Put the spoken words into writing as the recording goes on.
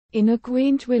In a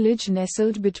quaint village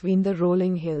nestled between the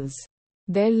rolling hills,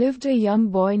 there lived a young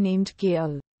boy named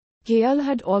Kale. Kale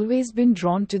had always been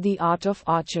drawn to the art of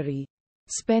archery,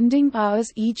 spending hours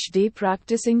each day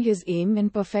practicing his aim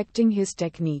and perfecting his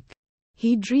technique.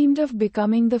 He dreamed of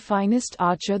becoming the finest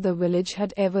archer the village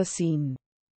had ever seen.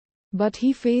 But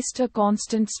he faced a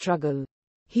constant struggle.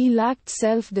 He lacked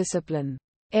self-discipline.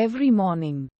 Every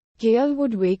morning, Kale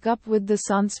would wake up with the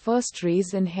sun's first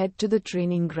rays and head to the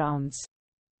training grounds.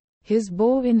 His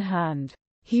bow in hand,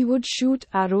 he would shoot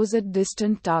arrows at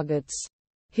distant targets,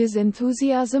 his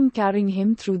enthusiasm carrying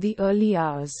him through the early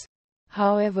hours.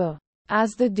 However,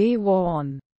 as the day wore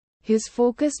on, his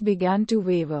focus began to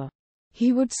waver.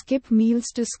 He would skip meals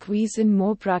to squeeze in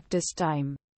more practice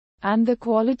time, and the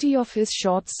quality of his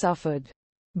shots suffered.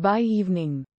 By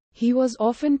evening, he was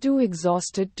often too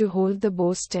exhausted to hold the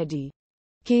bow steady.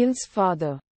 Kale's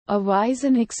father, a wise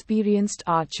and experienced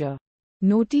archer,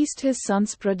 noticed his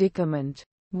son's predicament.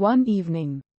 One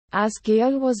evening, as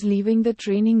Kale was leaving the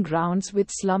training grounds with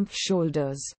slumped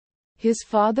shoulders, his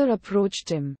father approached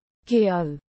him.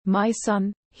 "Kale, my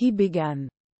son," he began,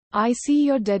 "I see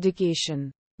your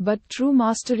dedication. But true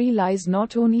mastery lies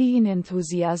not only in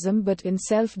enthusiasm but in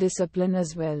self-discipline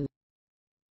as well."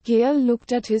 Kale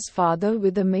looked at his father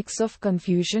with a mix of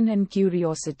confusion and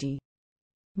curiosity.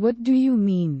 "What do you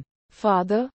mean,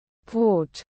 father?"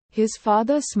 Quote. His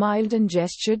father smiled and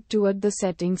gestured toward the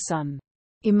setting sun.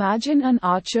 "Imagine an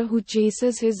archer who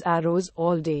chases his arrows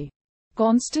all day,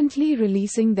 constantly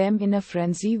releasing them in a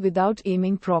frenzy without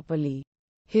aiming properly.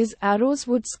 His arrows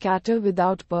would scatter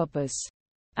without purpose,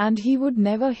 and he would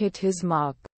never hit his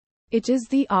mark. It is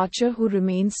the archer who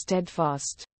remains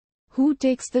steadfast, who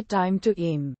takes the time to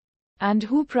aim, and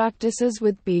who practices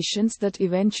with patience that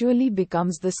eventually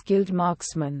becomes the skilled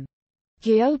marksman."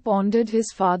 Kale pondered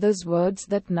his father's words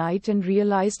that night and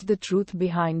realized the truth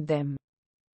behind them.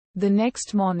 The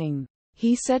next morning,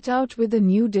 he set out with a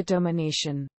new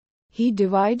determination. He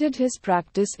divided his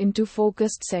practice into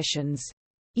focused sessions,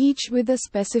 each with a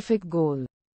specific goal.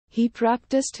 He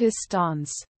practiced his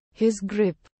stance, his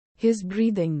grip, his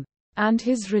breathing, and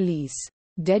his release,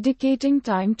 dedicating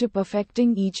time to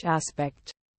perfecting each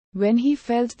aspect. When he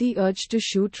felt the urge to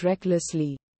shoot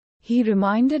recklessly, he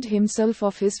reminded himself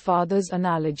of his father's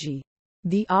analogy.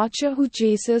 The archer who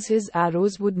chases his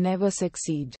arrows would never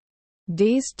succeed.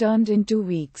 Days turned into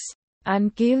weeks,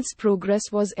 and Kale's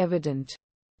progress was evident.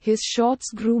 His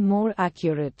shots grew more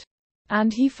accurate,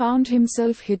 and he found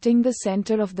himself hitting the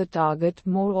center of the target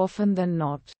more often than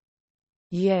not.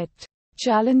 Yet,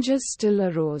 challenges still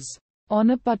arose. On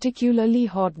a particularly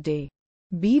hot day,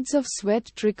 beads of sweat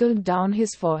trickled down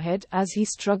his forehead as he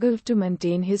struggled to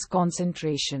maintain his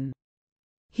concentration.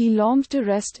 He longed to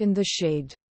rest in the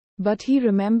shade, but he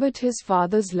remembered his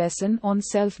father's lesson on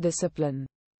self-discipline.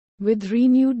 With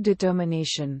renewed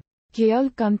determination, Kale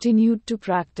continued to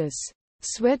practice,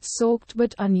 sweat-soaked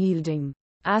but unyielding.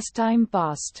 As time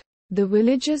passed, the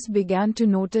villagers began to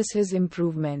notice his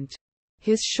improvement.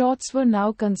 His shots were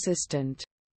now consistent,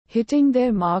 hitting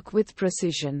their mark with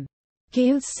precision.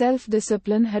 Kale's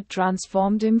self-discipline had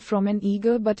transformed him from an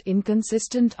eager but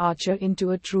inconsistent archer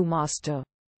into a true master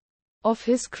of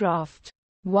his craft.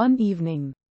 One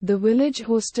evening, the village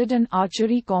hosted an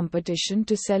archery competition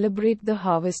to celebrate the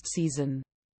harvest season.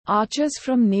 Archers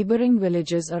from neighboring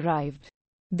villages arrived,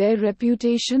 their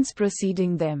reputations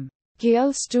preceding them.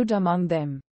 Kale stood among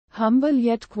them, humble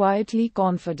yet quietly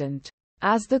confident.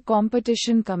 As the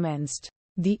competition commenced,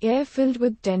 the air filled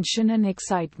with tension and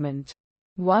excitement.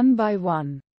 One by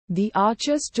one, the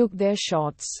archers took their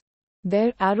shots,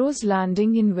 their arrows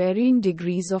landing in varying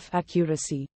degrees of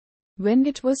accuracy. When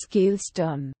it was Kale's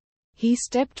turn, he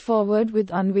stepped forward with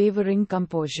unwavering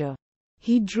composure.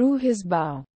 He drew his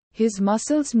bow, his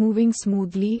muscles moving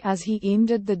smoothly as he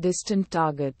aimed at the distant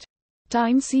target.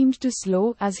 Time seemed to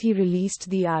slow as he released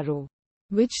the arrow,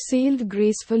 which sailed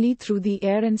gracefully through the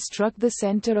air and struck the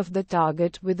center of the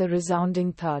target with a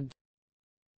resounding thud.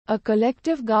 A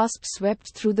collective gasp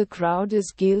swept through the crowd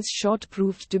as Kale's shot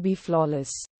proved to be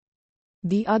flawless.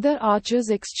 The other archers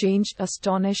exchanged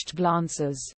astonished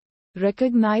glances,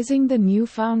 recognizing the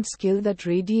newfound skill that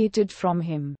radiated from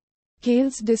him.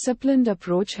 Kale's disciplined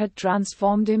approach had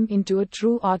transformed him into a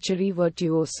true archery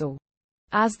virtuoso.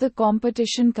 As the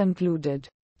competition concluded,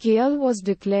 Kale was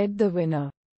declared the winner,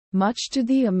 much to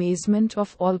the amazement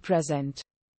of all present.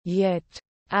 Yet,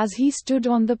 as he stood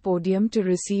on the podium to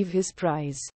receive his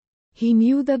prize, he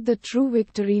knew that the true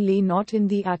victory lay not in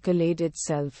the accolade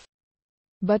itself,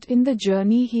 but in the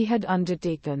journey he had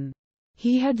undertaken.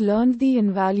 He had learned the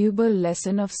invaluable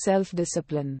lesson of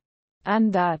self-discipline,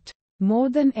 and that, more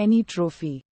than any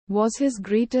trophy, was his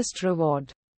greatest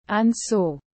reward. And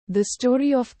so, The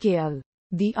story of Keal,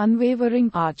 the unwavering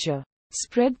archer,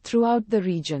 spread throughout the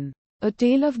region, a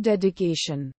tale of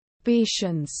dedication,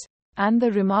 patience, and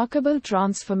the remarkable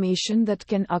transformation that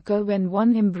can occur when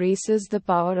one embraces the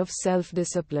power of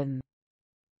self-discipline.